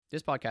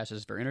This podcast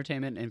is for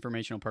entertainment and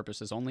informational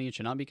purposes only and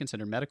should not be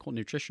considered medical,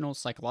 nutritional,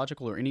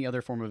 psychological, or any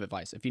other form of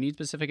advice. If you need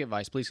specific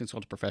advice, please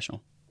consult a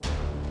professional.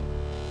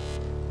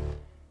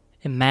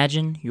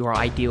 Imagine your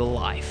ideal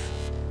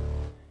life.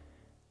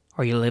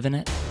 Are you living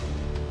it?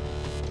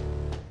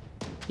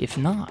 If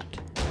not,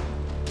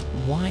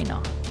 why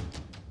not?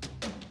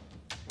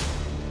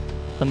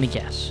 Let me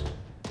guess.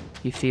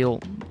 You feel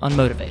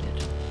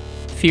unmotivated,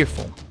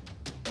 fearful,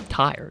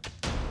 tired.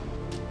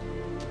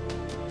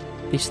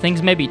 These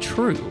things may be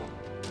true,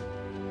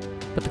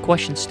 but the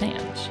question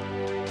stands.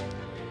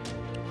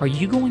 Are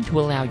you going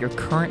to allow your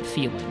current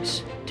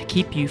feelings to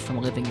keep you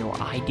from living your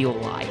ideal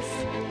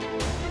life?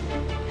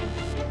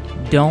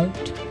 Don't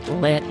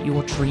let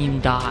your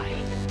dream die.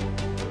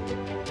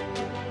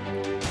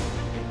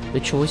 The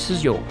choice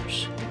is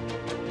yours.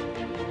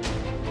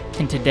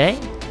 And today,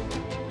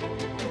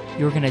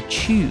 you're going to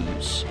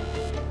choose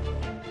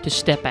to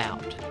step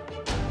out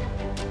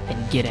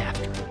and get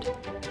after it.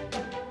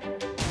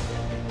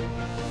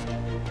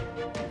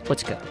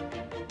 Let's go.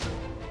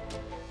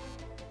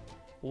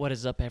 What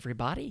is up,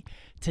 everybody?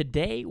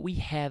 Today we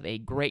have a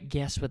great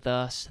guest with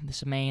us.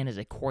 This man is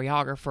a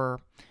choreographer,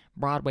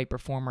 Broadway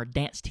performer,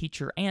 dance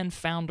teacher, and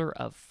founder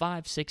of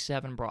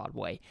 567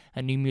 Broadway,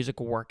 a new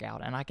musical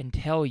workout. And I can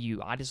tell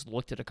you, I just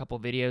looked at a couple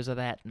videos of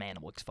that. Man,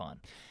 it looks fun.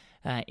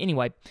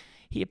 Anyway,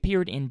 he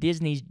appeared in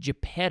Disney's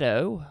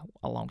Geppetto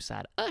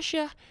alongside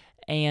Usher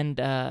and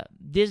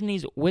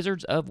Disney's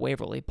Wizards of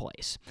Waverly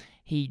Place.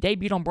 He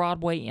debuted on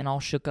Broadway in All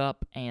Shook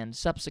Up and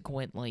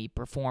subsequently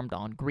performed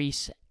on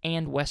Grease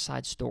and West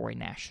Side Story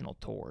national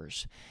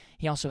tours.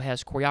 He also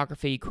has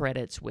choreography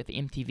credits with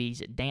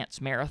MTV's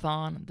Dance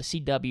Marathon, the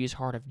CW's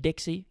Heart of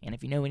Dixie, and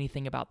if you know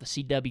anything about the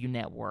CW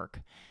network,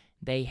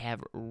 they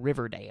have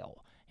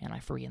Riverdale, and I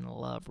freaking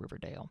love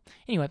Riverdale.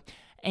 Anyway,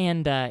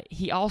 and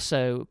he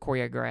also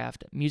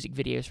choreographed music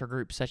videos for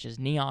groups such as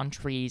Neon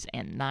Trees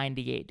and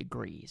 98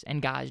 Degrees.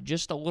 And guys,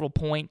 just a little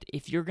point,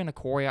 if you're going to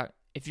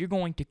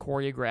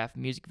choreograph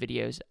music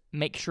videos,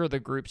 make sure the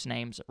group's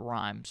names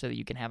rhyme so that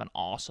you can have an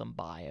awesome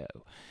bio.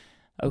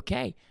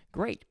 Okay,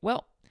 great.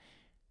 Well,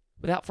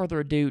 without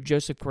further ado,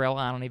 Joseph Corella,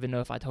 I don't even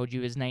know if I told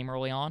you his name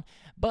early on,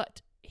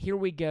 but here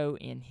we go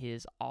in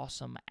his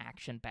awesome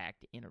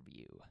action-packed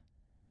interview.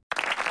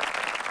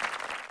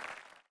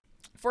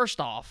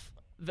 First off,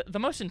 the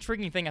most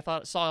intriguing thing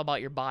I saw about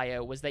your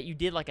bio was that you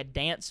did like a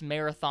dance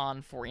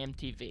marathon for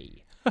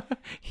MTV.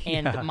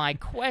 And my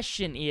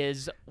question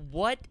is,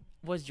 what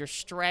was your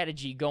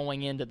strategy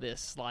going into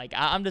this? Like,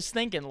 I'm just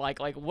thinking, like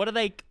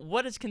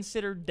what is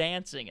considered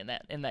dancing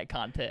in that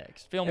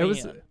context? Fill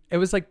me in. It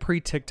was like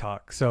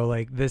pre-TikTok, so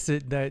like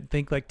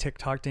think like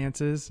TikTok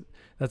dances.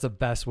 That's the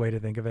best way to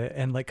think of it.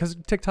 And like, because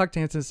TikTok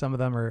dances,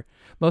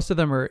 most of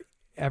them are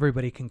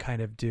everybody can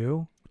kind of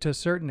do to a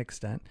certain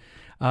extent.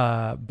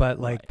 But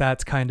like right.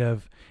 That's kind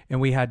of,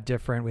 and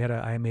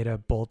I made a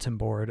bulletin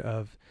board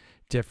of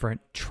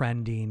different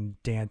trending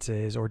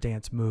dances or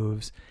dance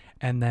moves.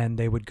 And then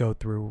they would go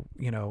through,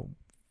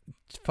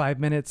 5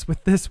 minutes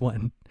with this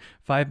one,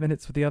 5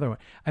 minutes with the other one.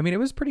 I mean, it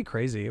was pretty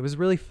crazy. It was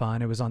really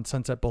fun. It was on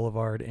Sunset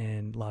Boulevard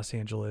in Los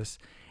Angeles.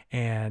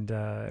 And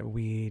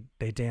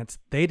they danced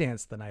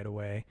the night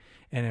away,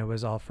 and it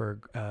was all for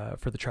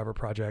the Trevor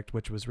Project,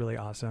 which was really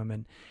awesome.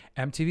 And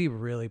MTV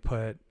really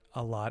put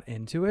a lot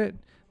into it.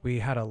 We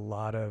had a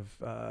lot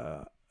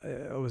of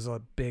it was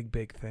a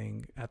big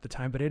thing at the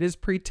time, but it is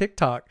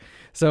pre-TikTok.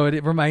 So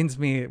it reminds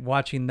me,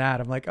 watching that,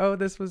 I'm like, oh,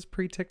 this was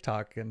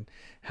pre-TikTok, and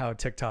how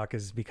TikTok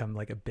has become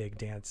like a big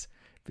dance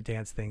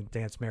thing.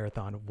 Dance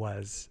Marathon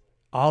was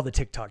all the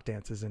TikTok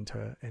dances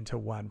into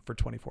one for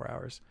 24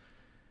 hours.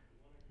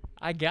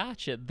 I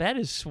gotcha. That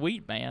is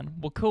sweet, man.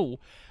 Well, cool.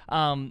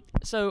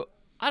 So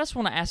I just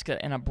want to ask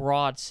in a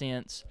broad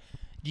sense,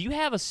 do you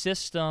have a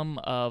system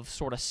of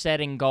sort of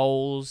setting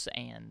goals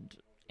and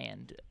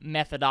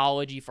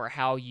methodology for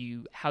how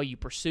you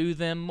pursue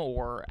them,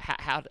 or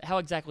how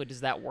exactly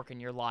does that work in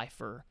your life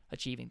for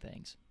achieving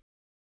things?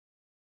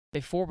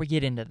 Before we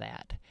get into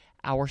that,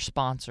 our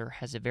sponsor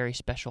has a very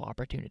special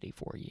opportunity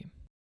for you.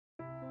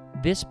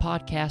 This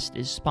podcast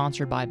is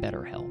sponsored by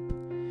BetterHelp,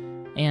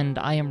 and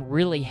I am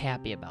really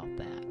happy about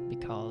that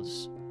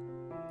because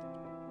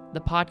the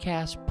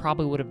podcast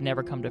probably would have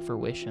never come to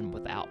fruition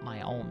without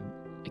my own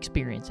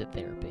experience at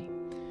therapy.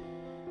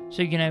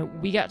 So,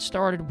 we got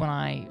started when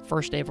I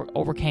first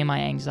overcame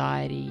my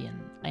anxiety,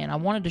 and I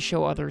wanted to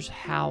show others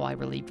how I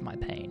relieved my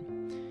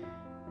pain.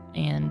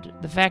 And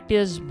the fact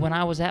is, when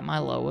I was at my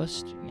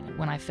lowest,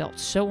 when I felt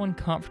so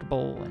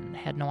uncomfortable and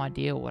had no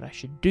idea what I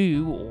should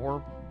do or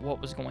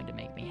what was going to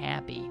make me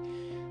happy,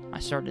 I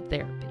started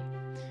therapy.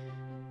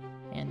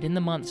 And in the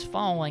months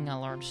following, I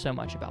learned so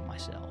much about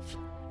myself,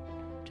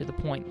 to the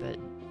point that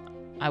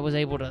I was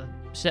able to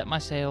set my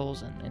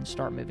sails and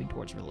start moving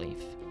towards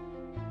relief.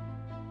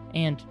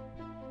 And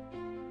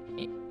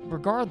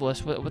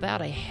regardless,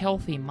 without a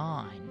healthy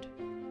mind,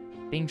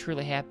 being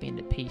truly happy and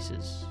at peace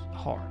is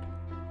hard.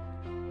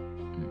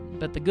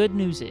 But the good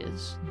news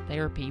is,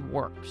 therapy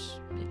works.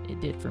 It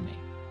did for me.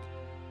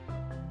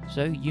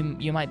 So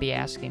you might be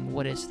asking,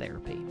 what is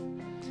therapy?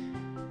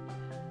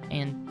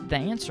 And the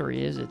answer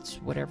is it's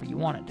whatever you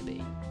want it to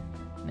be.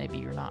 Maybe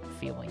you're not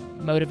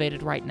feeling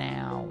motivated right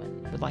now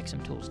and would like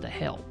some tools to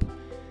help.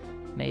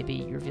 Maybe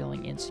you're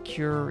feeling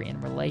insecure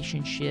in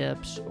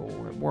relationships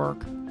or at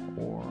work,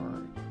 or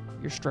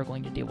you're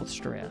struggling to deal with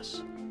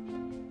stress.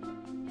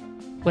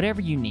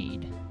 Whatever you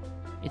need,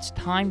 it's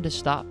time to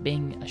stop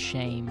being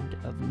ashamed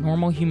of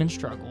normal human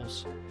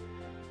struggles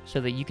so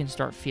that you can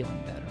start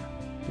feeling better,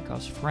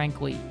 because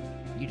frankly,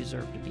 you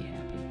deserve to be happy.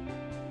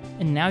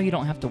 And now you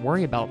don't have to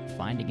worry about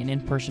finding an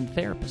in-person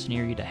therapist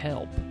near you to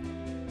help,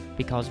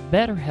 because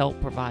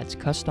BetterHelp provides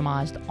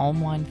customized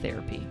online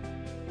therapy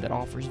that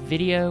offers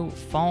video,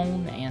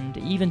 phone, and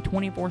even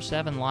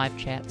 24/7 live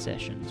chat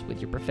sessions with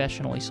your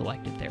professionally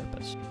selected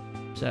therapist.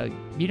 So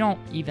you don't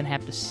even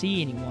have to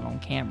see anyone on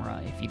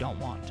camera if you don't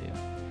want to.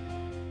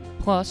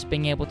 Plus,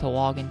 being able to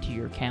log into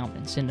your account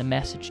and send a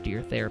message to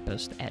your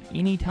therapist at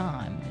any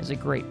time is a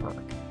great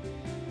perk.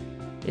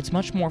 It's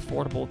much more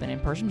affordable than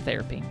in-person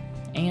therapy,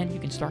 and you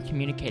can start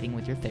communicating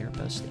with your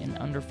therapist in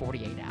under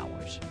 48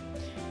 hours.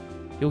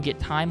 You'll get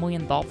timely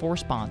and thoughtful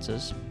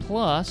responses,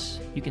 plus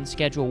you can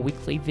schedule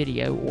weekly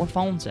video or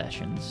phone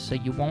sessions so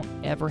you won't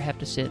ever have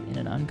to sit in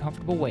an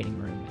uncomfortable waiting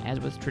room as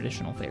with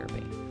traditional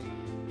therapy.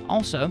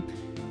 Also,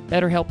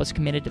 BetterHelp is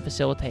committed to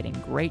facilitating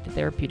great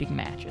therapeutic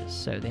matches,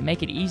 so they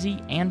make it easy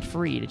and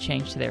free to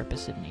change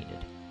therapists if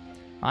needed.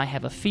 I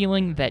have a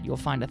feeling that you'll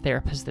find a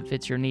therapist that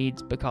fits your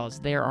needs because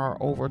there are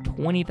over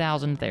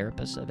 20,000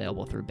 therapists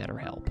available through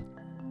BetterHelp.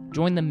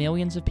 Join the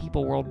millions of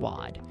people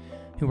worldwide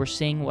who are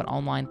seeing what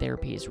online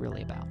therapy is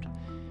really about.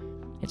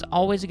 It's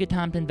always a good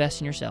time to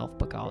invest in yourself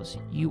because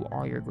you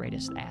are your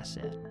greatest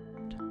asset.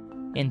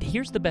 And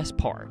here's the best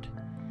part.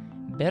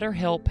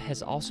 BetterHelp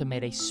has also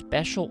made a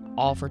special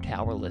offer to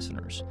our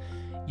listeners.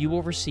 You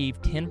will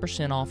receive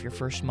 10% off your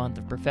first month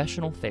of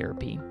professional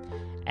therapy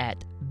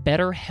at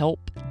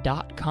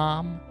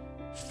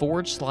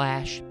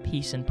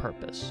betterhelp.com/peace and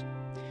purpose.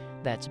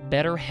 That's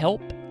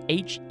BetterHelp,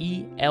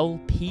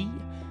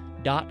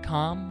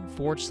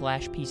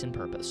 HELP.com/peace and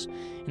purpose.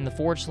 And the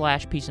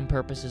 /peace and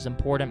purpose is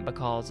important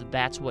because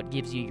that's what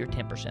gives you your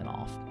 10%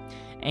 off.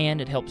 And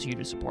it helps you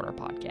to support our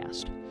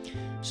podcast.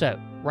 So,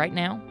 right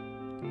now,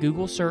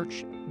 Google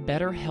search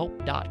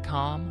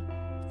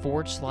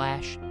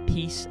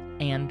betterhelp.com/peace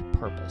and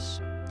purpose.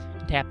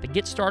 And tap the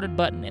Get Started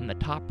button in the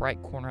top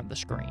right corner of the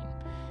screen.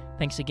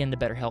 Thanks again to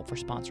BetterHelp for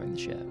sponsoring the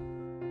show.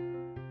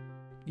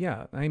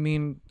 Yeah, I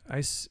mean,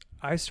 I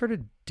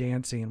started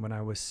dancing when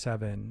I was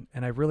 7,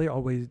 and I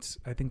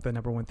think the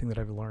number one thing that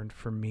I've learned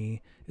for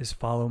me is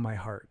follow my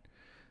heart.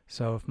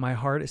 So if my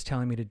heart is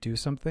telling me to do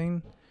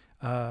something,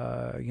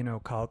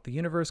 call it the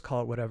universe,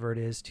 call it whatever it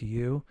is to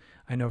you.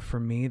 I know for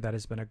me, that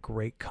has been a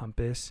great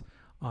compass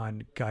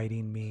on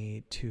guiding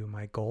me to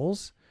my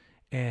goals.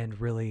 And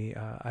really,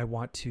 I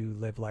want to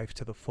live life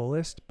to the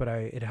fullest, but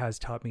it has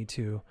taught me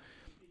to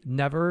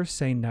never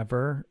say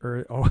never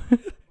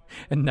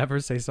and never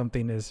say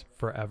something is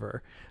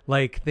forever.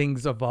 Like,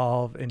 things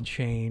evolve and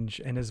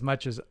change. And as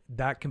much as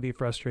that can be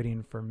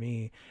frustrating for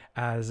me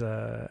as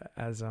a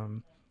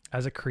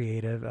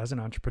creative, as an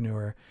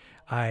entrepreneur,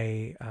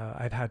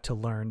 I've had to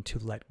learn to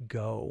let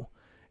go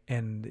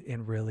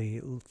and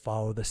really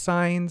follow the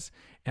signs,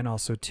 and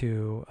also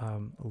to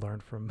learn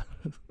from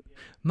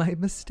my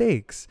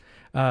mistakes.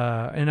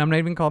 And I'm not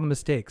even calling them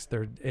mistakes.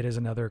 It is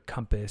another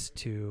compass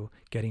to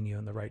getting you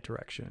in the right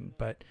direction.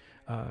 But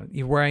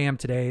where I am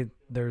today,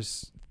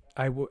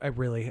 I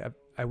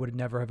would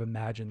never have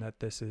imagined that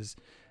this is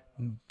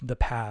the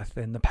path,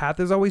 and the path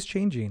is always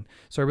changing.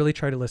 So I really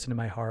try to listen to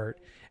my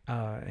heart,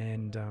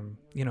 and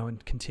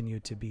continue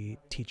to be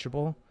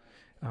teachable,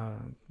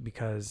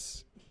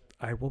 because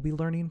I will be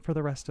learning for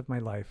the rest of my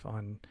life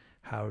on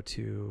how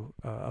to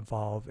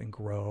evolve and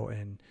grow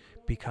and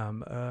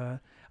become.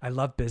 I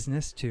love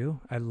business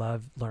too. I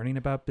love learning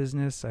about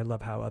business. I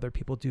love how other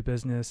people do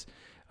business.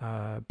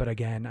 But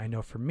again, I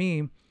know for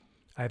me,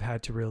 I've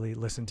had to really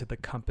listen to the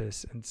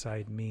compass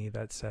inside me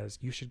that says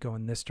you should go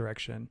in this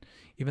direction,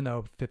 even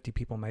though 50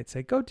 people might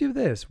say, go do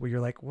this, where you're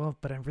like, well,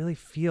 but I really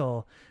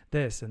feel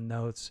this. And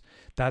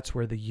that's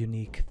where the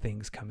unique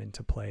things come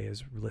into play,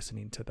 is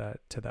listening to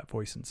that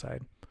voice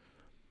inside.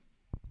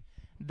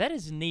 That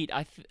is neat.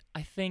 I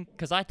think,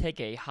 because I take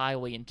a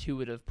highly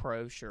intuitive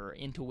approach, or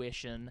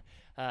intuition.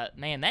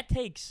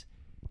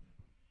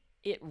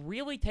 It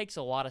really takes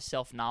a lot of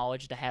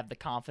self-knowledge to have the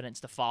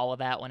confidence to follow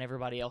that when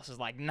everybody else is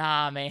like,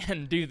 nah,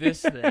 man, do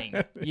this thing.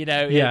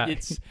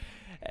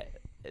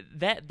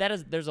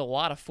 There's a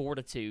lot of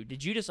fortitude.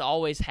 Did you just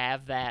always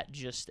have that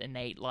just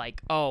innate,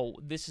 like, oh,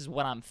 this is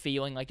what I'm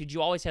feeling? Like, did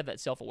you always have that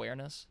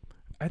self-awareness?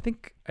 I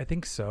think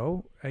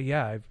so.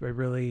 I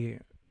really,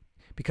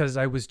 because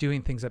I was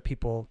doing things that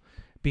people,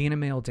 being a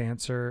male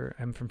dancer,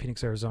 I'm from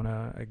Phoenix,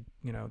 Arizona.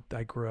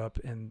 I grew up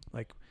in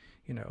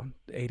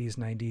 80s,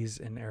 90s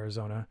in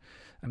Arizona.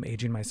 I'm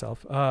aging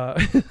myself.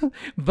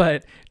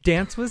 But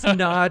dance was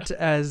not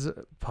as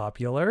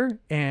popular,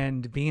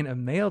 and being a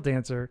male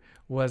dancer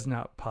was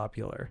not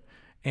popular.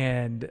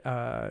 And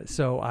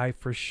so I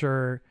for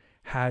sure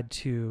I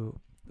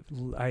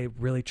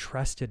really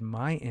trusted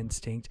my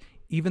instinct,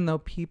 even though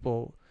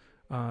people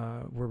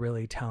were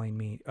really telling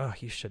me, oh,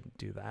 you shouldn't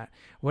do that.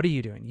 What are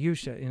you doing? You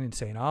should, and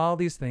saying all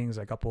these things.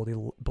 I got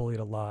bullied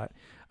a lot.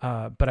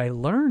 But I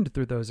learned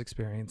through those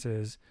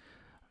experiences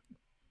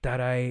that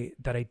I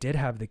did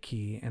have the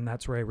key. And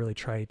that's where I really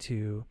try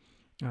to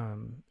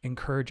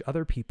encourage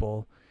other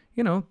people.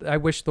 You know, I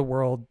wish the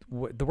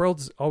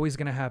world's always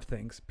going to have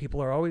things.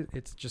 People are always,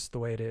 it's just the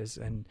way it is.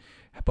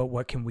 But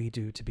what can we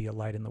do to be a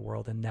light in the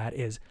world? And that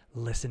is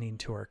listening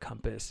to our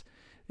compass.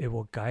 It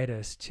will guide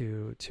us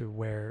to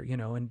where, you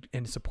know,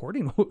 and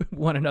supporting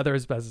one another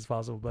as best as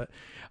possible. But,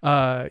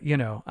 you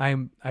know,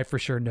 I for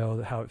sure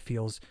know how it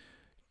feels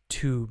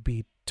to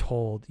be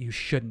told you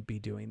shouldn't be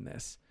doing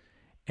this.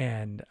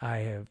 And I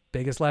have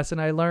biggest lesson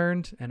I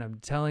learned, and I'm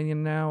telling you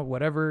now,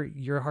 whatever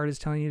your heart is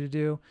telling you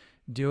to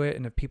do it.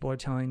 And if people are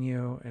telling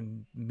you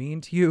and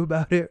mean to you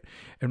about it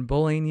and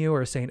bullying you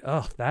or saying,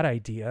 oh, that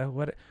idea,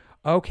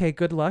 okay,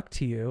 good luck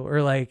to you.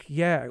 Or like,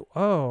 yeah,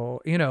 oh,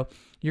 you know,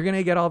 you're going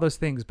to get all those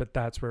things, but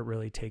that's where it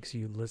really takes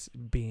you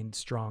being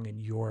strong in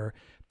your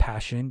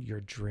passion, your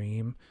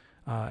dream.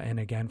 And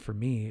again, for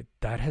me,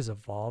 that has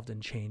evolved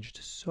and changed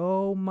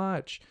so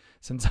much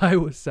since I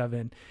was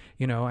 7.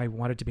 You know, I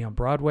wanted to be on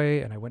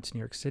Broadway and I went to New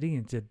York City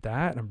and did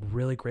that. And I'm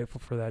really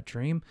grateful for that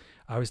dream.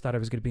 I always thought I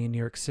was going to be in New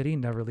York City,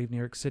 never leave New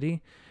York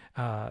City.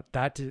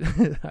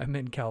 I'm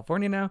in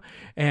California now.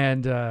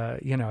 And,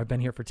 you know, I've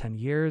been here for 10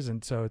 years.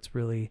 And so it's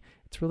really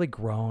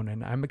grown,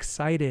 and I'm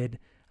excited.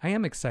 I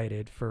am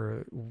excited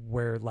for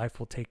where life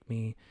will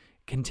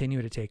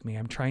continue to take me.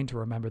 I'm trying to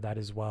remember that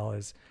as well,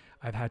 as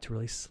I've had to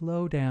really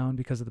slow down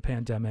because of the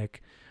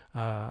pandemic.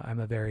 I'm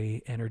a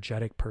very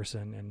energetic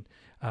person,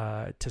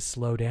 and to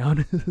slow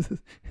down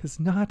is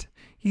not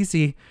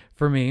easy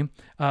for me.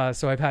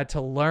 So I've had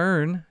to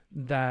learn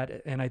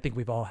that, and I think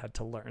we've all had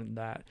to learn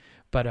that.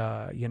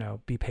 But, you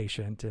know, be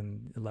patient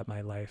and let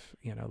my life,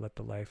 you know, let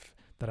the life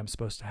that I'm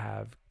supposed to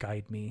have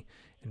guide me,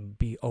 and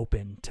be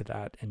open to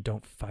that, and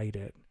don't fight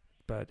it.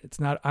 But it's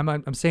not,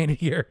 I'm saying it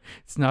here,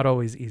 it's not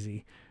always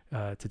easy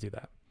to do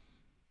that.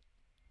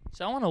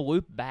 So I want to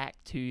loop back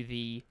to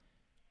the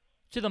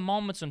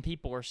moments when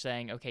people are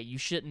saying, okay, you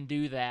shouldn't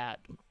do that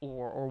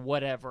or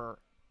whatever.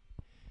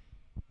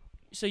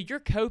 So you're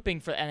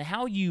coping and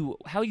how you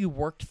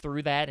worked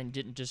through that and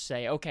didn't just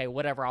say, okay,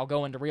 whatever, I'll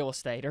go into real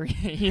estate or,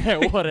 you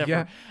know,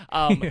 whatever.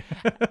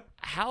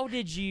 How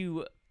did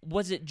you,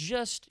 was it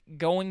just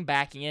going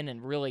back in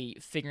and really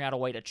figuring out a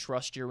way to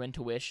trust your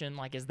intuition?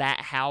 Like, is that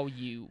how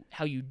you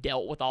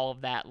dealt with all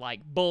of that, like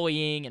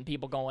bullying and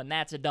people going,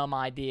 that's a dumb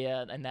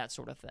idea and that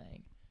sort of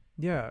thing?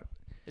 Yeah.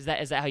 Is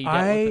that how you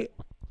dealt with it?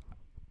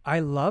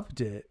 I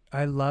loved it.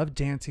 I loved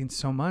dancing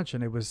so much.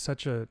 And it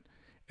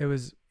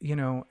was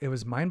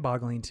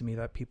mind-boggling to me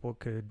that people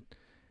could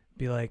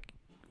be like,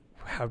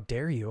 how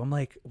dare you? I'm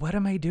like, what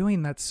am I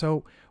doing? That's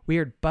so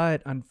weird.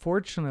 But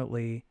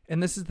unfortunately,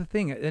 and this is the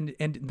thing,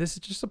 and this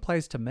just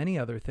applies to many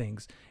other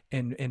things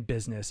in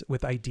business,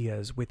 with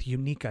ideas, with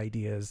unique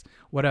ideas,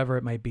 whatever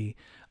it might be.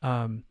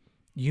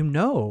 You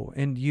know,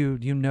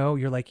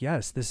 you're like,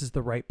 yes, this is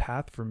the right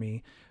path for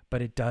me.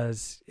 But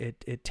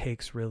it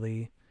takes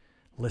really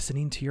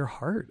listening to your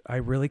heart. I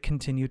really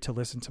continue to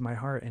listen to my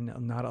heart and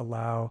not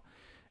allow.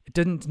 It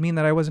didn't mean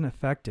that I wasn't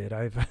affected.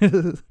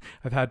 I've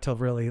had to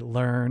really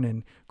learn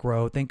and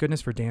grow. Thank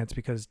goodness for dance,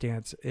 because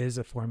dance is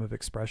a form of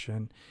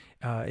expression.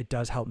 It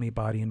does help me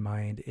body and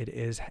mind. It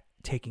is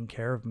taking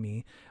care of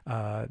me,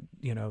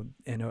 you know,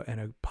 in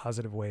a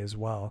positive way as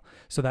well.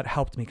 So that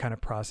helped me kind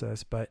of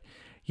process. But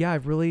yeah,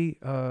 I've really,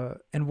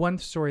 and one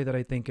story that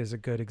I think is a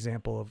good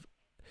example of,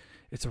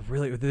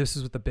 this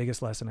is the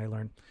biggest lesson I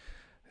learned.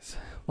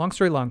 Long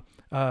story long,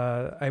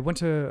 I went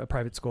to a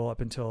private school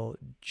up until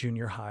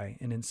junior high,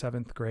 and in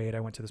 7th grade, I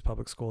went to this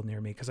public school near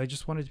me because I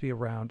just wanted to be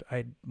around.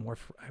 I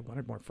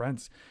wanted more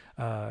friends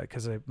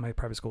because my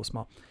private school was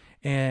small,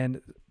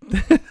 and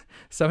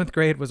 7th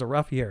grade was a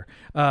rough year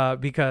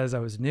because I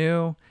was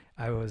new.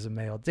 I was a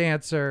male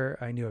dancer.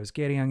 I knew I was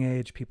gay at a young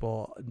age.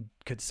 People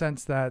could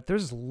sense that.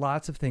 There's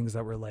lots of things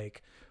that were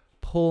like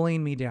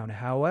pulling me down.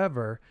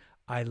 However,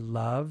 I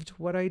loved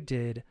what I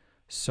did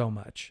so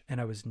much, and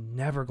I was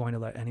never going to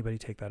let anybody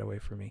take that away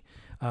from me.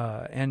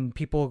 And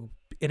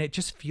it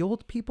just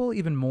fueled people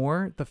even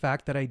more. The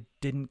fact that I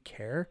didn't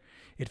care,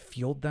 it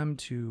fueled them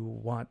to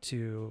want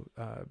to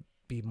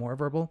be more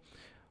verbal.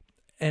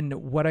 And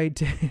what I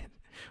did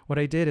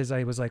is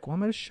I was like, well, I'm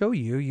going to show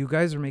you. You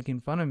guys are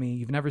making fun of me.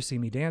 You've never seen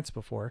me dance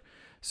before.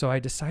 So I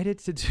decided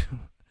to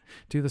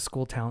do the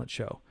school talent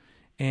show.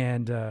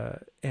 And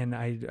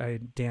I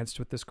danced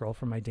with this girl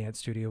from my dance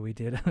studio. We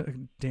did a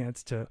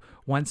dance to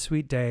One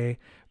Sweet Day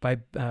by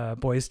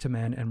Boys to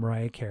Men and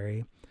Mariah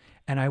Carey.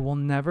 And I will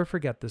never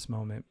forget this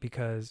moment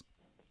because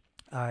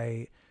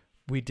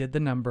we did the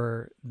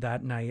number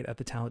that night at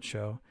the talent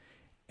show.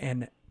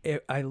 And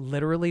I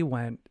literally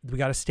we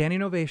got a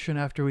standing ovation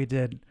after we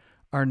did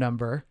our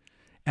number.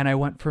 And I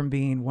went from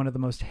being one of the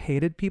most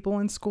hated people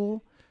in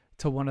school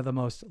to one of the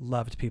most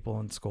loved people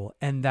in school.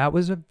 And that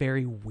was a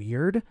very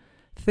weird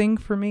thing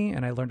for me,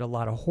 and I learned a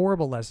lot of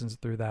horrible lessons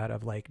through that,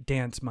 of like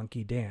dance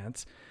monkey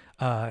dance,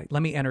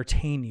 let me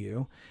entertain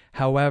you.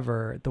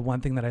 However, the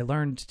one thing that I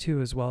learned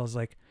too, as well, is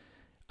like,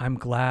 I'm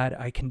glad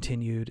I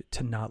continued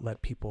to not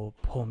let people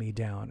pull me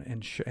down.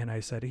 And I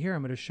said, here,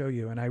 I'm going to show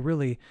you. And I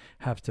really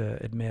have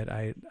to admit,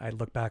 I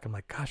look back, I'm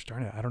like, gosh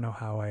darn it, I don't know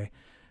how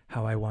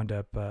I wound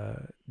up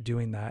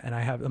doing that. And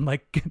I'm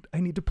like, I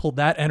need to pull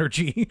that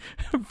energy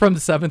from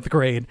 7th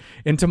grade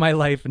into my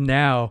life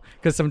now.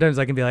 Because sometimes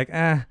I can be like,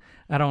 I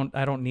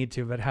don't need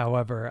to. But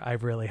however,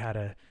 I've really had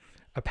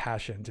a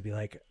passion to be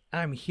like,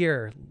 I'm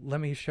here,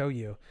 let me show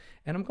you.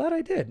 And I'm glad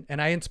I did.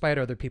 And I inspired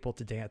other people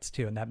to dance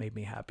too. And that made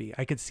me happy.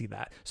 I could see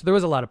that. So there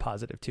was a lot of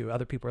positive too.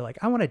 Other people were like,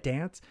 I want to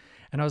dance.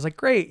 And I was like,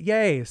 great,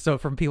 yay. So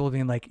from people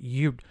being like,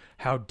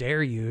 how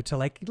dare you, to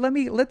like,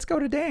 let's go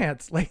to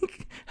dance.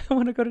 Like, I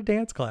want to go to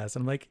dance class.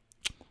 I'm like,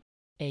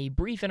 A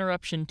brief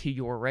interruption to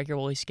your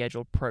regularly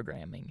scheduled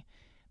programming,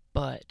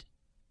 but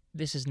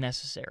this is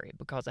necessary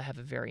because I have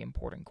a very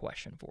important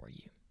question for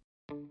you.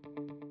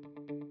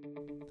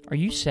 Are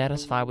you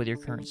satisfied with your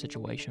current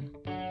situation?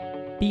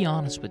 Be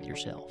honest with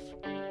yourself.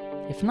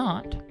 If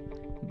not,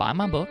 buy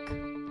my book,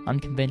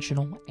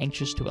 Unconventional,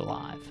 Anxious to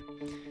Alive.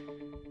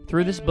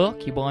 Through this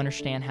book, you will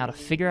understand how to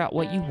figure out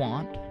what you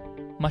want,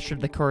 muster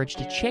the courage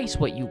to chase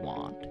what you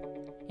want,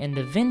 and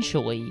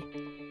eventually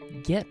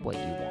get what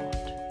you want.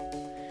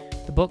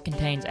 The book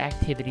contains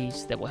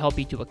activities that will help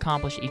you to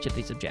accomplish each of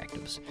these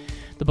objectives.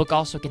 The book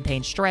also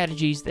contains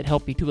strategies that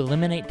help you to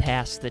eliminate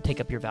tasks that take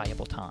up your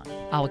valuable time.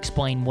 I'll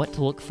explain what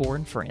to look for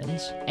in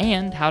friends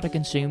and how to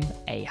consume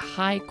a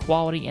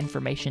high-quality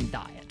information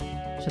diet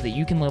so that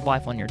you can live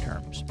life on your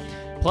terms.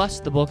 Plus,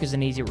 the book is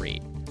an easy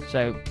read,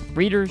 so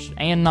readers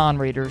and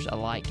non-readers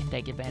alike can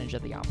take advantage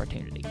of the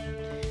opportunity.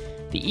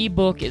 The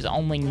ebook is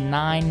only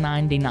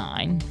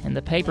 $9.99 and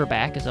the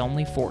paperback is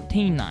only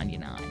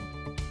 $14.99.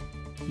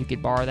 You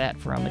could borrow that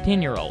from a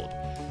 10-year-old.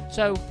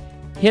 So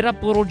hit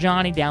up little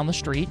Johnny down the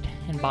street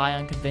and buy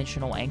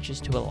Unconventional, Anxious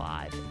to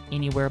Alive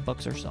anywhere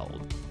books are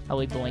sold. I'll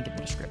leave the link in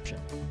the description.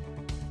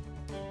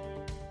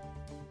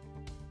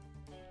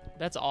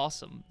 That's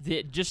awesome.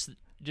 Just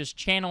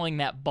channeling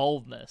that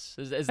boldness.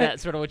 Is that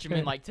sort of what you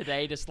mean? Like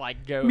today, just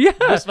like go, yeah.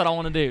 That's what I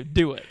want to do.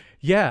 Do it.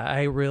 Yeah,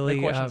 I really.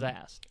 No questions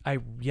asked.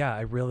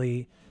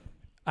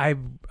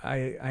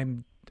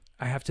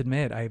 I have to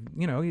admit,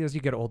 as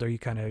you get older,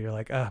 you're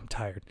like, I'm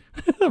tired.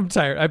 I'm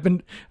tired. I've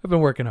been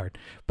working hard,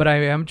 but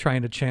I am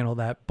trying to channel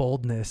that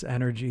boldness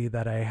energy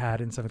that I had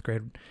in 7th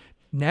grade.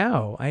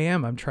 Now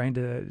I'm trying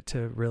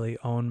to really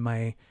own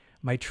my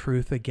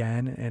truth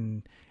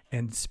again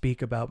and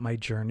speak about my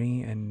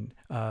journey, and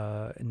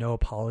no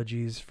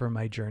apologies for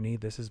my journey.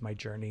 This is my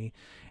journey.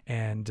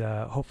 And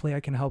hopefully I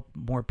can help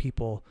more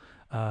people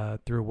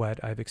through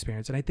what I've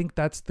experienced. And I think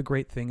that's the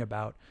great thing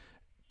about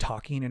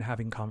talking and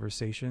having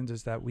conversations,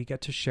 is that we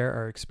get to share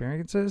our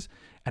experiences.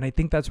 And I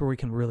think that's where we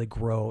can really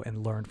grow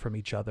and learn from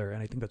each other.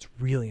 And I think that's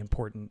really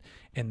important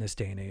in this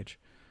day and age.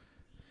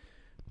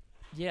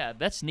 Yeah,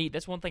 that's neat.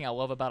 That's one thing I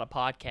love about a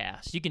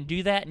podcast. You can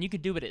do that, and you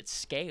can do it at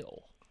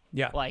scale.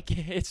 Yeah. Like,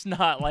 it's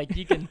not like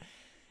you can,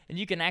 and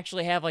you can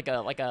actually have like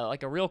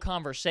a real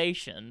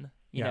conversation,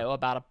 you know,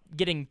 about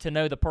getting to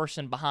know the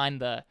person behind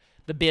the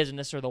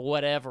business or the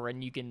whatever,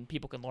 and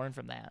people can learn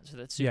from that. So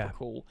that's super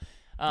cool.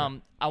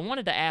 I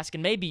wanted to ask,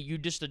 and maybe you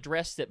just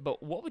addressed it,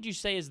 but what would you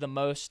say is the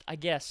most, I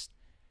guess,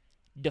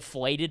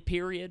 deflated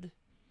period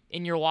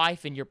in your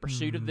life in your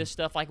pursuit of this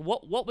stuff? Like,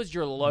 what was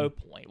your low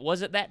point?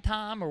 Was it that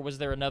time, or was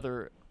there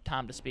another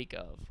time to speak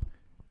of?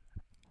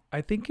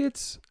 I think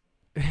it's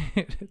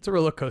a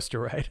roller coaster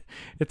ride.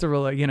 It's a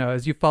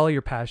as you follow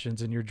your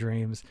passions and your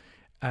dreams,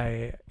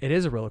 it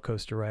is a roller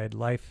coaster ride.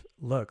 Life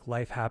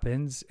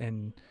happens,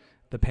 and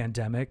the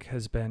pandemic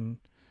has been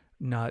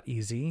not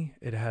easy.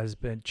 It has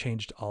been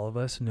changed all of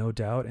us, no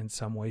doubt, in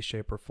some way,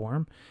 shape, or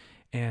form.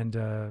 And,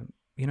 I'm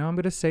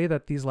going to say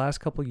that these last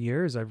couple of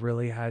years, I've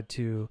really had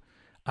to,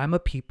 I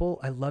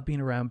love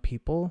being around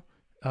people.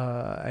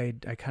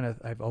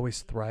 I've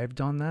always thrived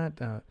on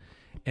that.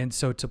 And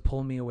so to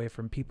pull me away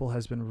from people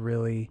has been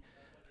really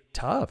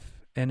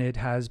tough. And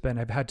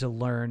I've had to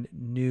learn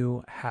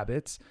new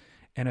habits,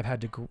 and I've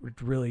had to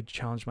really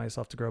challenge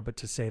myself to grow. But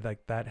to say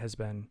like that has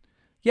been,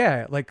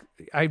 like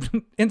I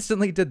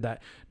instantly did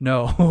that.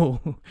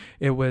 No,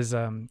 it was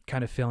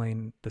kind of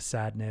feeling the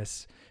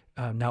sadness,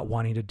 not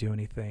wanting to do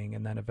anything.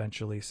 And then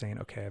eventually saying,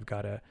 okay,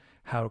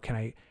 how can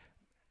I,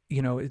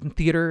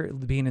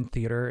 being in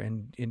theater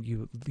and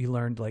you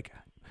learned like,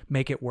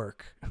 make it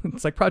work.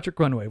 It's like Project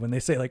Runway when they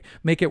say like,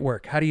 make it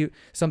work.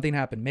 Something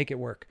happened, make it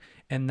work.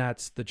 And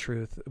that's the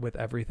truth with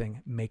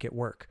everything. Make it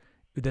work.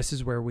 This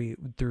is where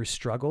through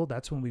struggle,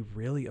 that's when we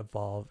really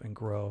evolve and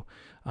grow.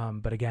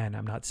 But again,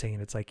 I'm not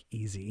saying it's like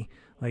easy,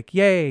 like,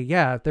 yay.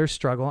 Yeah, there's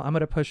struggle, I'm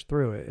going to push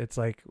through it. It's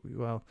like,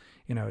 well,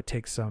 it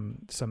takes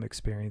some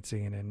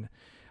experiencing,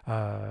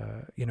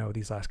 and,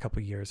 these last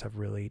couple of years have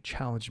really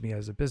challenged me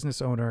as a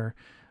business owner,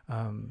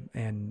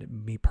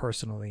 and me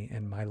personally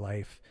in my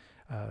life,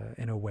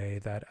 in a way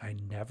that I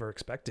never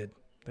expected.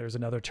 There's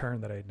another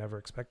turn that I never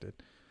expected.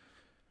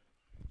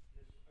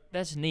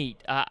 That's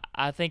neat.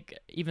 I think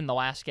even the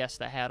last guest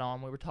I had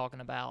on, we were talking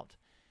about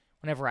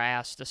whenever I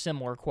asked a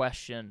similar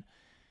question,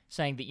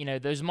 saying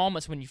that, those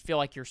moments when you feel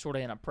like you're sort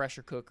of in a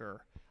pressure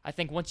cooker, I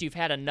think once you've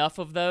had enough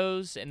of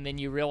those and then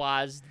you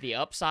realize the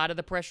upside of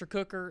the pressure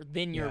cooker,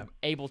 then you're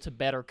able to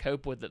better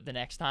cope with it the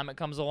next time it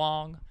comes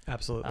along.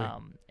 Absolutely.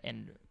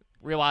 And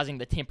realizing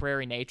the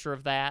temporary nature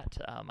of that,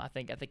 I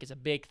think is a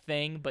big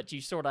thing, but you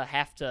sort of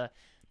have to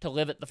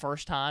live it the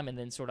first time and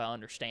then sort of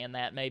understand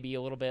that maybe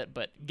a little bit.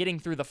 But getting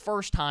through the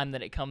first time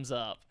that it comes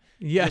up,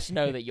 just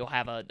know that you'll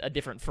have a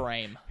different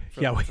frame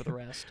for the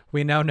rest.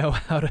 We now know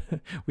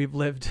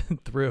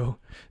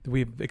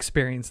we've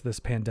experienced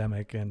this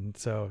pandemic. And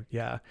so,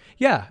 yeah,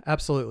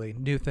 absolutely.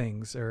 New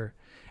things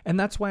and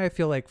that's why I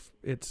feel like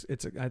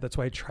that's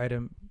why I try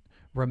to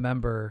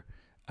remember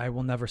I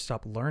will never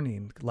stop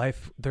learning.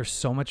 Life, there's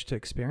so much to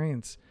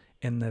experience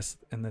in this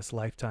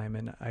lifetime.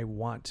 And I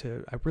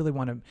really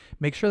want to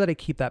make sure that I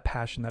keep that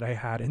passion that I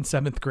had in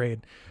 7th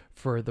grade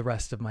for the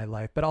rest of my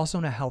life, but also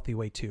in a healthy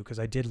way too. Cause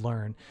I did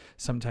learn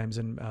sometimes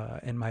in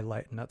my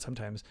life, not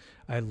sometimes,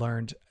 I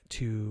learned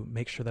to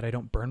make sure that I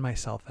don't burn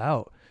myself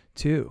out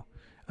too.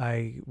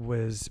 I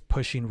was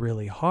pushing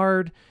really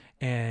hard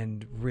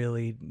and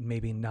really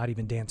maybe not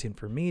even dancing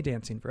for me,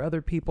 dancing for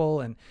other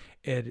people. And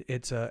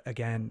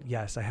again,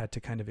 yes, I had to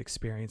kind of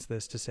experience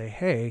this to say,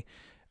 hey,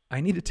 I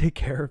need to take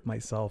care of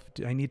myself.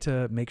 I need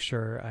to make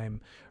sure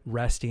I'm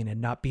resting and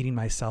not beating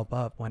myself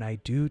up when I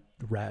do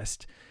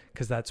rest,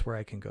 because that's where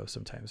I can go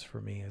sometimes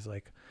for me is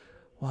like,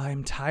 well,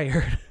 I'm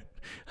tired.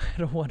 I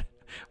don't want to.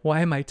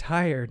 Why am I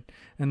tired?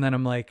 And then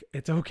I'm like,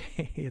 it's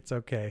okay. It's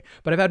okay.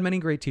 But I've had many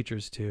great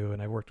teachers too.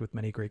 And I worked with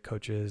many great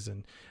coaches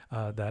and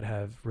that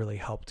have really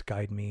helped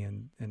guide me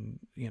and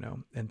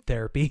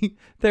therapy.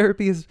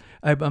 Therapy is,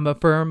 I'm a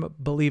firm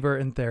believer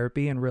in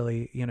therapy and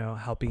really,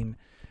 helping,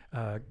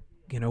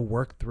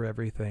 work through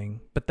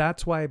everything. But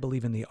that's why I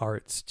believe in the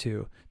arts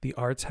too. The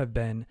arts have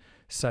been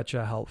such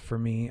a help for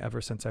me ever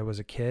since I was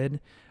a kid,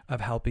 of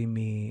helping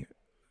me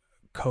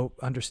cope,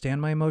 understand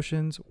my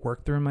emotions,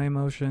 work through my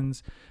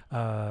emotions,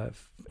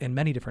 in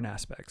many different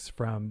aspects,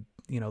 from,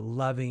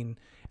 loving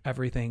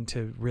everything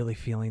to really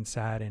feeling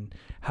sad, and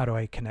how do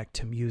I connect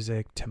to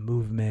music, to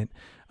movement,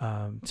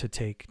 to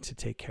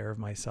take care of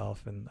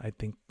myself. And I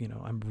think,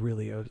 I'm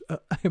really,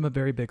 I'm a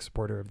very big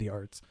supporter of the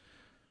arts.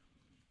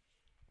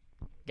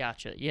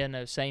 Gotcha. Yeah,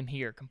 no, same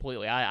here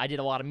completely. I did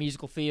a lot of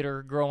musical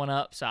theater growing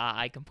up, so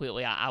I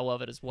completely, I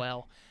love it as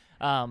well.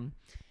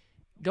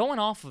 Going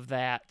off of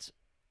that,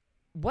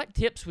 what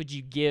tips would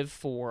you give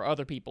for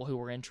other people who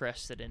are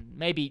interested in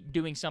maybe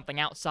doing something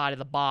outside of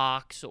the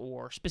box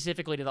or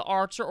specifically to the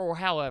arts or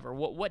however?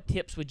 What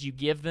tips would you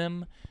give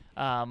them?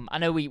 I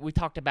know we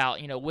talked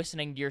about,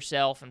 listening to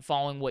yourself and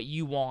following what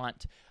you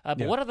want, but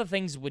what other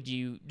things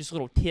just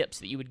little tips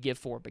that you would give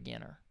for a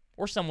beginner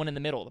or someone in the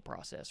middle of the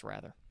process,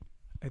 rather?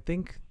 I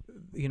think,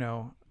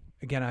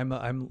 again,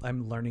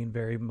 I'm learning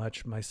very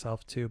much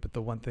myself too, but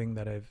the one thing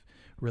that I've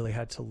really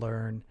had to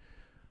learn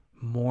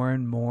more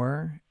and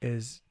more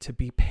is to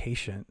be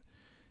patient,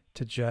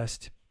 to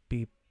just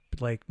be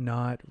like,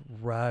 not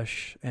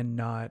rush and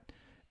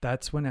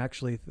that's when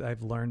actually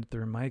I've learned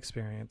through my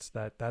experience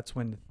that's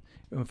when,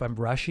 if I'm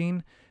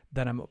rushing,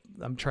 then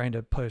I'm trying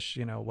to push,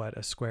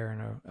 a square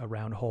in a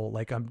round hole.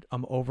 Like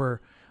I'm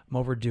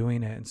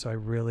overdoing it. And so I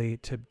really,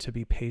 to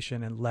be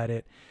patient and let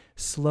it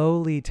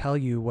slowly tell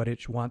you what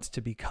it wants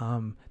to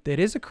become. It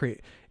is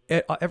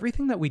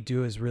everything that we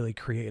do is really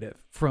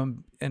creative.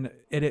 An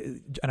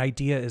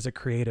idea is a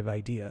creative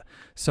idea.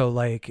 So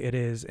like it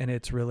is, and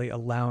it's really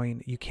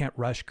allowing, you can't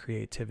rush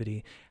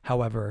creativity.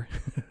 However,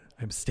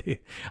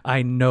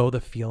 I know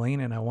the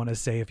feeling, and I want to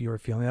say, if you were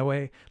feeling that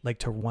way,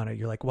 like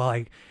you're like, well,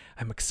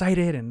 I'm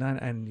excited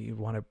and you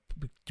want to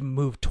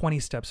move 20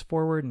 steps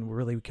forward and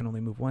really we can only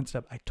move one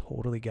step. I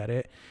totally get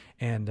it.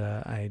 And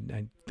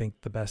I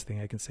think the best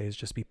thing I can say is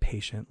just be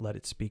patient, let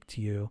it speak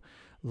to you,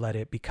 let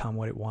it become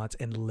what it wants,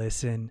 and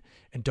listen,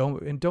 and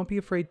don't be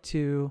afraid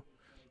to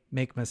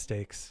make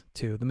mistakes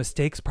too. The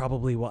mistakes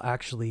probably will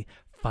actually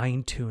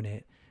fine tune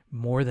it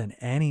more than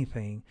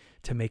anything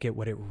to make it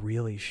what it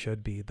really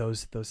should be.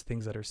 Those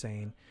things that are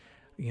saying,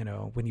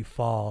 when you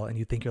fall and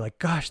you think you're like,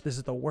 gosh, this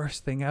is the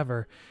worst thing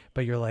ever,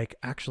 but you're like,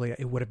 actually,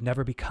 it would have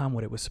never become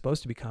what it was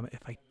supposed to become if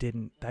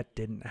that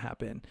didn't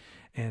happen.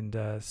 And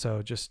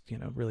so just,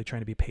 really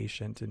trying to be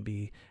patient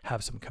and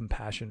have some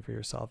compassion for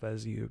yourself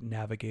as you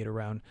navigate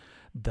around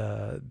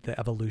the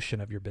evolution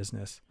of your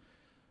business.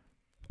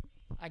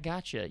 I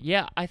gotcha.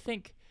 Yeah, I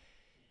think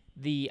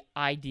the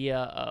idea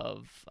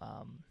of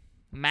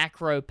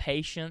macro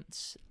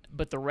patience,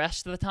 but the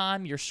rest of the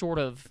time you're sort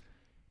of,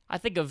 I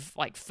think of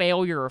like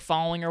failure or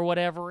falling or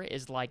whatever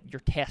is like you're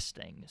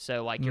testing.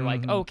 So like you're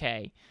like,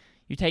 okay,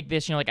 you take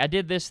this, like, I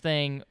did this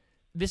thing.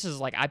 This is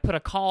like, I put a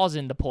cause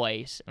into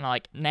place, and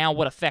like, now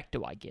what effect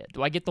do I get?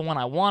 Do I get the one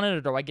I wanted,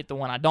 or do I get the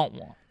one I don't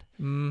want?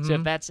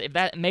 So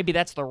if maybe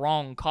that's the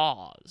wrong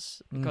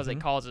cause because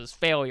it causes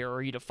failure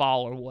or you to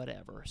fall or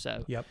whatever.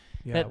 So yep.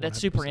 That's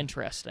super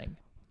interesting.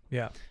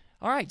 Yeah.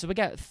 All right, so we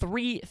got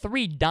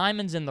three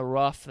diamonds in the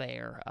rough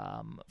there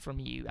from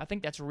you. I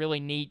think that's really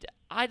neat.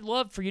 I'd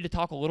love for you to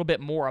talk a little bit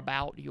more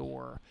about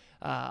your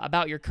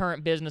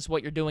current business,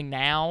 what you're doing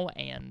now,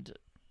 and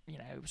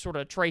sort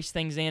of trace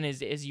things in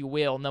as you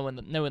will, knowing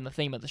the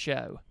theme of the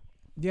show.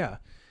 Yeah.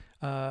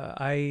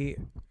 I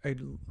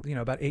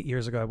about 8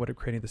 years ago, I would have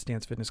created this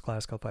dance fitness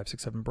class called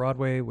 567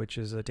 Broadway, which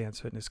is a dance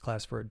fitness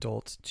class for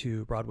adults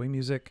to Broadway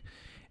music.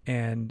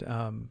 And,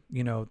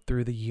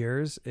 through the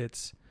years,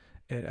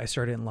 I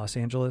started in Los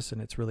Angeles and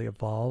it's really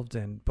evolved.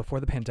 And before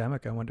the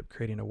pandemic, I wound up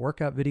creating a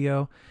workout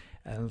video.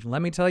 And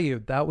let me tell you,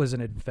 that was an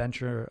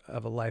adventure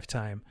of a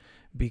lifetime,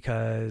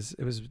 because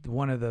it was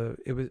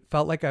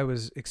felt like I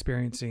was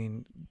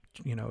experiencing,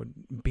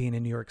 being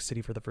in New York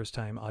City for the first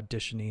time,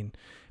 auditioning,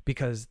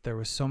 because there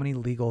was so many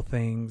legal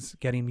things,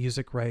 getting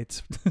music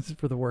rights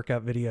for the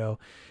workout video,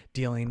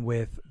 dealing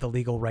with the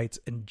legal rights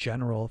in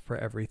general for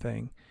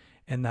everything.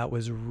 And that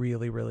was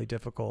really, really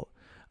difficult.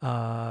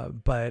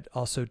 But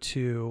also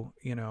too,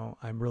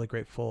 I'm really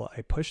grateful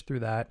I pushed through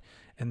that,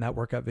 and that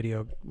workout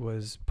video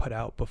was put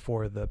out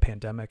before the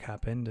pandemic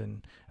happened.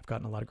 And I've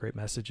gotten a lot of great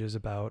messages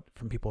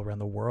from people around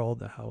the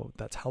world, how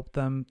that's helped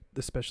them,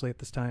 especially at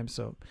this time.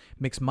 So it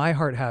makes my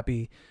heart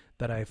happy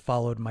that I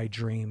followed my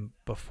dream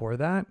before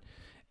that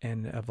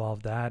and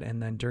evolved that.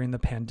 And then during the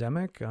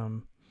pandemic,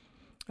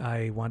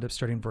 I wound up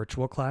starting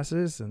virtual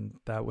classes, and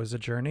that was a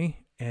journey.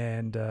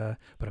 And,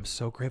 but I'm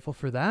so grateful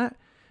for that,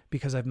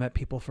 because I've met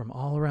people from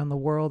all around the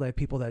world. I have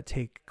people that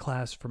take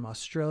class from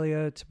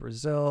Australia to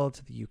Brazil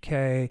to the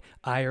UK,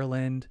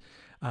 Ireland,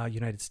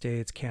 United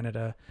States,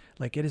 Canada.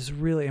 Like, it is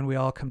really, and we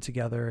all come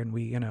together, and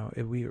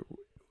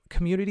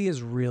community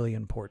is really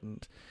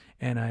important.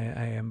 And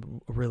I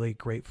am really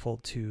grateful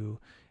to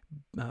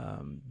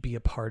be a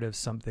part of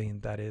something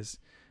that is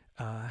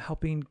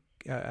helping.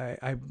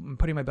 I'm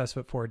putting my best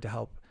foot forward to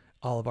help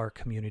all of our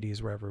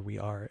communities wherever we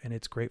are. And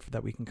it's great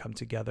that we can come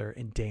together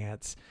and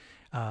dance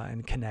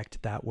and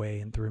connect that way,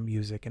 and through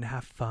music, and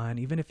have fun,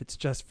 even if it's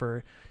just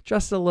for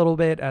just a little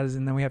bit,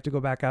 and then we have to go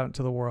back out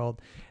into the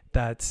world.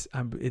 It's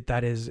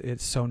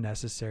so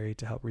necessary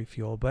to help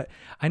refuel. But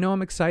I know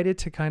I'm excited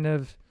to kind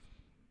of,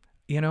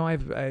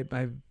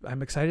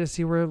 I'm excited to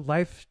see where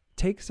life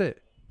takes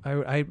it.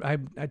 I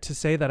to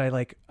say that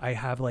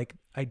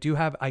I do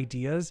have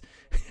ideas,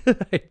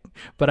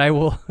 but I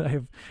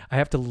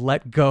have to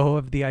let go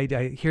of the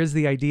idea. Here's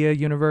the idea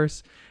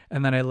universe.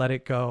 And then I let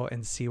it go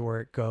and see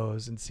where it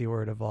goes and see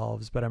where it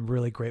evolves. But I'm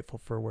really grateful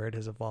for where it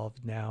has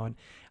evolved now. And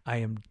I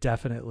am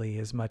definitely,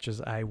 as much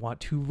as I want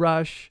to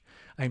rush,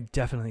 I'm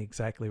definitely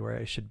exactly where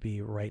I should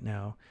be right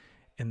now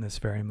in this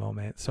very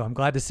moment. So I'm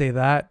glad to say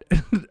that.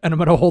 And I'm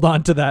going to hold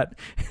on to that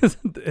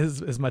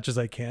as much as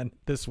I can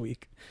this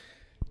week.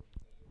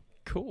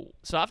 Cool.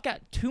 So I've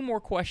got two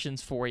more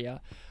questions for you.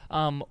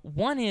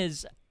 One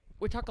is,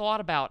 we talk a lot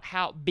about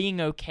how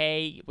being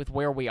okay with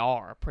where we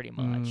are, pretty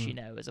much,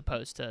 as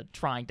opposed to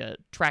trying to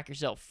track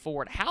yourself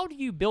forward. How do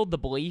you build the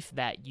belief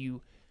that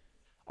you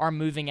are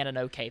moving at an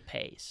okay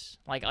pace?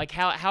 Like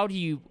how do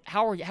you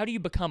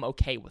become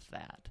okay with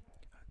that?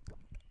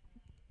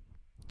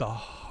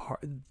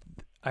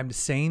 I'm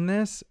saying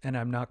this, and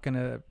I'm not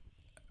gonna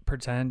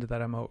pretend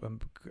that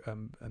I'm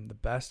the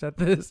best at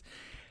this.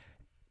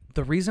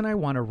 The reason I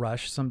want to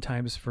rush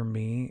sometimes for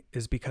me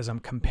is because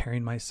I'm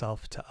comparing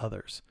myself to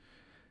others.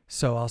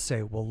 So I'll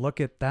say, well,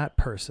 look at that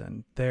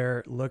person.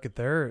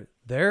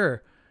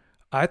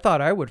 I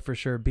thought I would for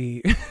sure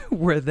be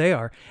where they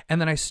are.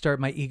 And then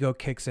my ego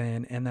kicks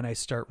in, and then I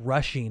start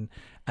rushing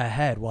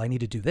ahead. Well, I need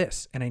to do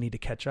this, and I need to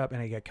catch up,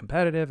 and I get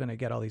competitive, and I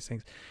get all these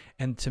things.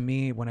 And to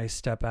me, when I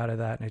step out of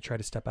that and I try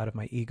to step out of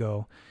my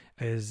ego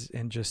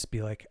and just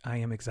be like, I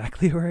am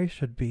exactly where I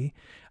should be.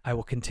 I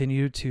will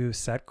continue to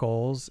set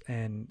goals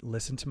and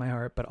listen to my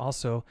heart, but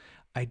also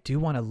I do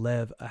want to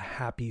live a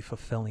happy,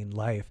 fulfilling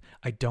life.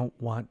 I don't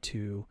want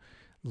to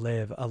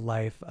live a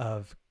life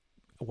of,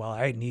 well,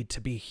 I need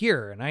to be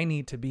here and I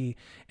need to be,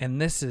 and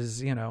this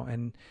is, it's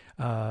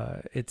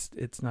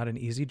not an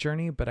easy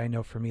journey, but I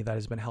know for me that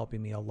has been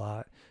helping me a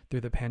lot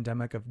through the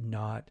pandemic, of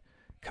not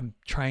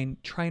trying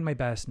my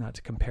best not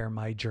to compare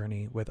my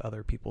journey with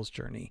other people's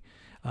journey.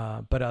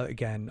 But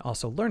again,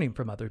 also learning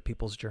from other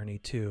people's journey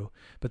too.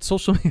 But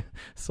social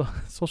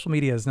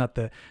media is not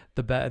the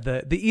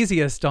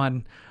easiest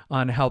on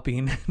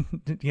helping,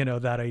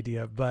 that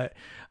idea. But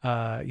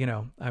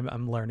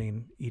I'm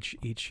learning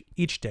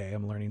each day.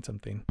 I'm learning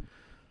something.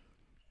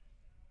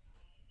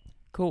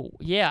 Cool.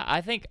 Yeah,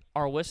 I think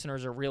our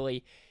listeners will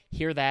really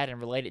hear that and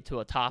relate it to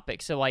a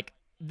topic. So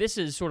this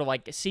is sort of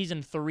like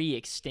season 3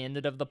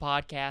 extended of the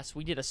podcast.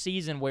 We did a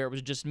season where it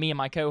was just me and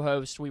my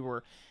co-host. We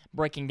were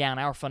breaking down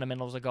our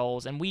fundamentals of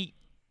goals. And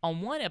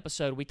on one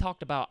episode, we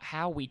talked about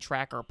how we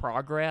track our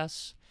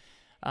progress,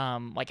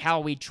 like how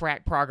we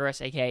track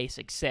progress, aka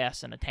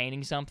success in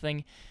attaining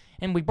something.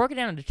 And we broke it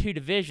down into 2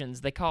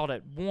 divisions. They called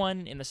it,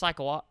 one in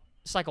the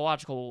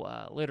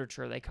psychological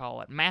literature, they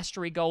call it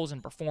mastery goals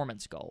and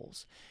performance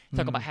goals.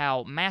 Talk about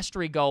how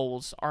mastery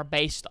goals are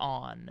based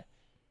on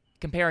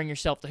comparing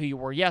yourself to who you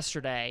were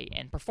yesterday,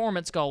 and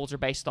performance goals are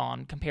based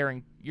on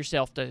comparing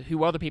yourself to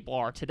who other people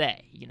are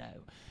today,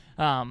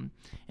 and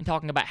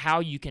talking about how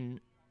you can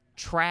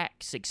track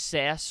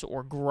success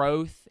or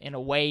growth in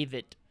a way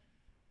that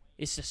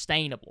is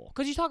sustainable.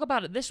 Because you talk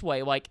about it this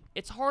way, like,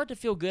 it's hard to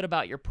feel good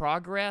about your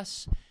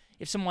progress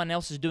if someone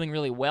else is doing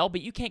really well,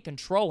 but you can't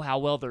control how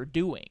well they're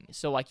doing.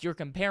 So, like, you're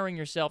comparing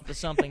yourself to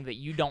something that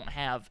you don't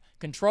have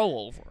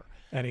control over.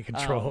 Any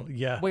control,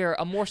 yeah. Where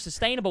a more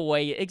sustainable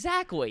way,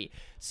 exactly.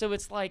 So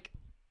it's like,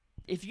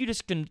 if you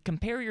just can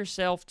compare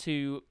yourself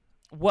to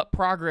what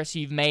progress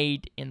you've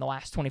made in the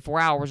last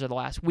 24 hours or the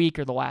last week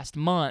or the last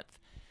month,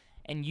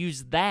 and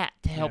use that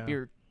to help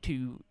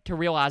to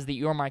realize that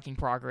you're making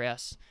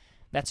progress,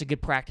 that's a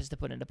good practice to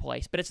put into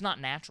place. But it's not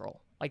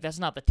natural. Like, that's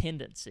not the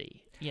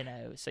tendency,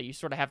 so you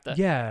sort of have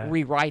to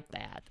rewrite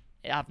that.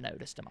 I've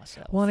noticed to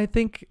myself. Well, and I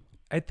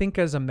think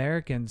as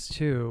Americans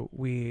too,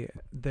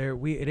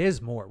 it is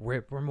more.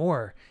 We're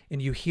more,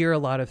 and you hear a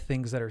lot of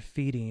things that are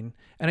feeding,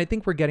 and I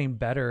think we're getting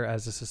better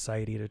as a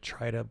society to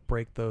try to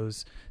break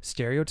those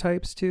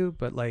stereotypes too.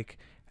 But like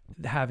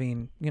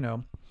having,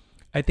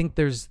 I think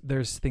there's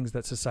things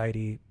that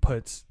society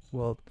puts.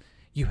 Well,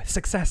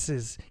 success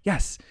is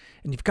yes,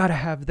 and you've got to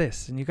have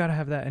this, and you've got to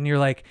have that, and you're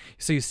like,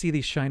 so you see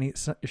these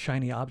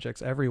shiny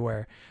objects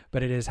everywhere,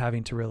 but it is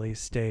having to really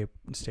stay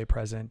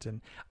present.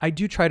 And I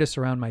do try to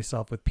surround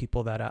myself with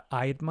people that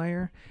I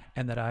admire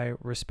and that I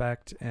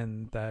respect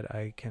and that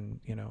I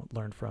can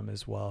learn from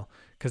as well,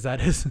 because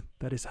that is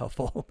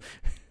helpful.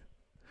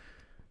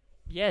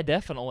 Yeah,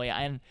 definitely.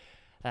 And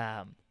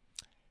I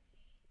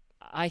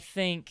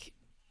think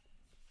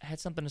I had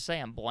something to say.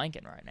 I'm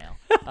blanking right now.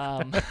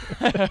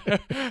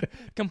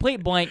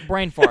 Complete blank,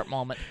 brain fart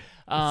moment.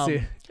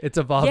 See, it's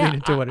evolving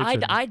into what it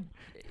should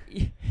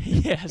be.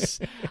 Yes.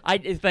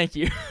 Thank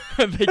you.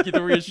 Thank you.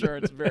 The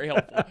reassurance, very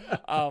helpful.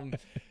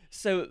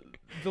 So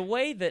the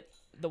way that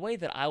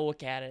I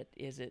look at it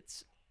is,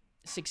 it's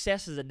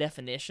success as a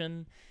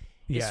definition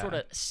is sort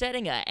of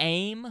setting an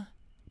aim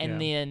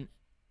and then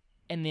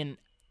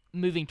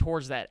moving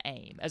towards that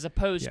aim, as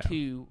opposed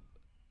to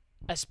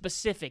a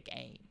specific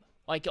aim.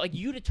 Like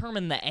you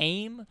determine the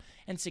aim,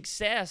 and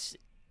success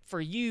for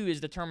you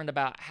is determined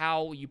about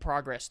how you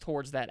progress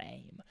towards that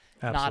aim,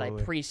 not a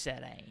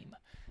preset aim.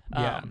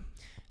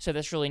 So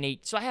that's really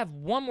neat. So I have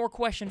one more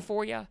question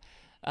for you,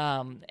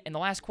 and the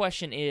last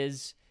question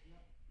is,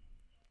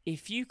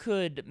 if you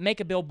could make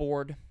a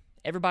billboard,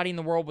 everybody in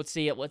the world would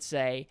see it, let's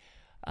say,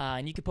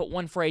 and you could put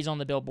one phrase on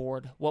the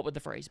billboard, what would the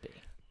phrase be?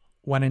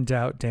 When in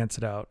doubt, dance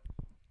it out.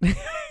 When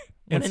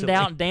in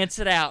doubt, dance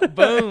it out.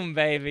 Boom,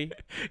 baby.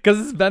 Because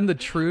it's been the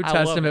true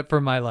testament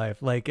for my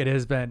life. Like, it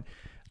has been,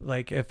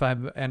 like,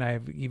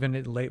 I've even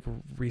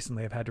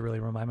recently, I've had to really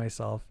remind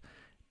myself,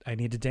 I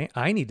need to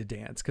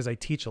dance because I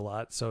teach a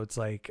lot. So it's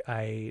like,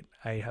 I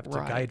have to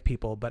guide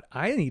people, but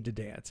I need to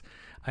dance.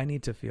 I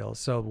need to feel.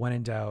 So when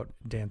in doubt,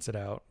 dance it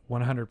out.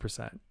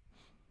 100%.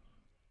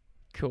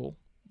 Cool.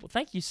 Well,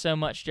 thank you so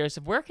much,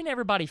 Joseph. Where can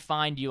everybody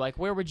find you? Like,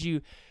 where would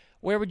you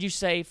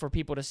say for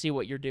people to see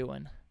what you're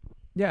doing?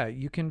 Yeah,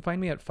 you can find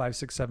me at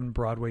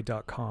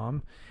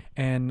 567broadway.com,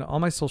 and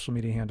all my social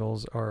media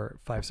handles are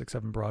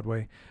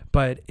 567broadway.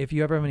 But if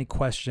you ever have any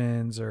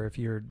questions, or if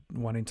you're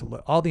wanting to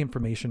look, all the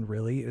information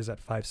really is at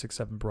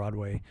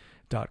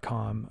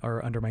 567broadway.com,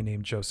 or under my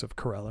name, Joseph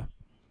Corella.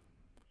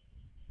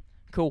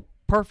 Cool.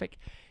 Perfect.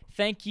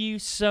 Thank you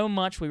so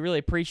much. We really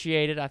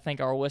appreciate it. I think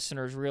our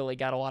listeners really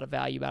got a lot of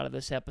value out of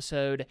this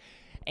episode.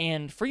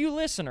 And for you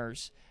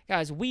listeners,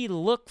 guys, we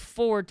look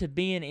forward to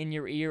being in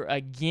your ear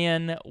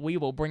again. We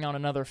will bring on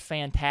another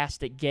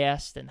fantastic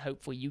guest, and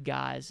hopefully you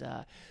guys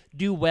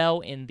do well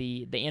in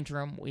the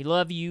interim. We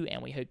love you,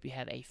 and we hope you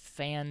have a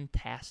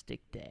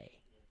fantastic day.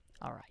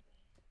 All right.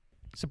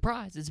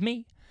 Surprise, it's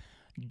me.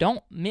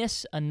 Don't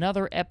miss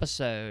another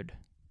episode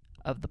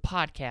of the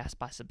podcast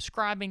by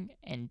subscribing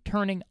and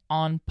turning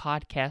on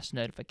podcast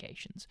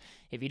notifications.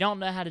 If you don't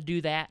know how to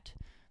do that,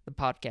 the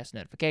podcast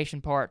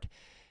notification part,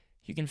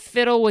 you can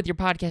fiddle with your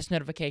podcast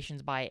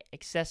notifications by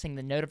accessing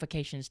the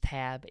notifications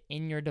tab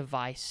in your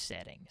device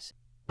settings.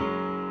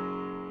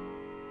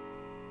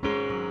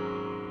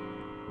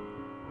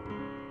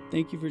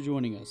 Thank you for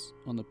joining us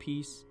on the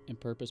Peace and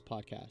Purpose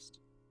Podcast.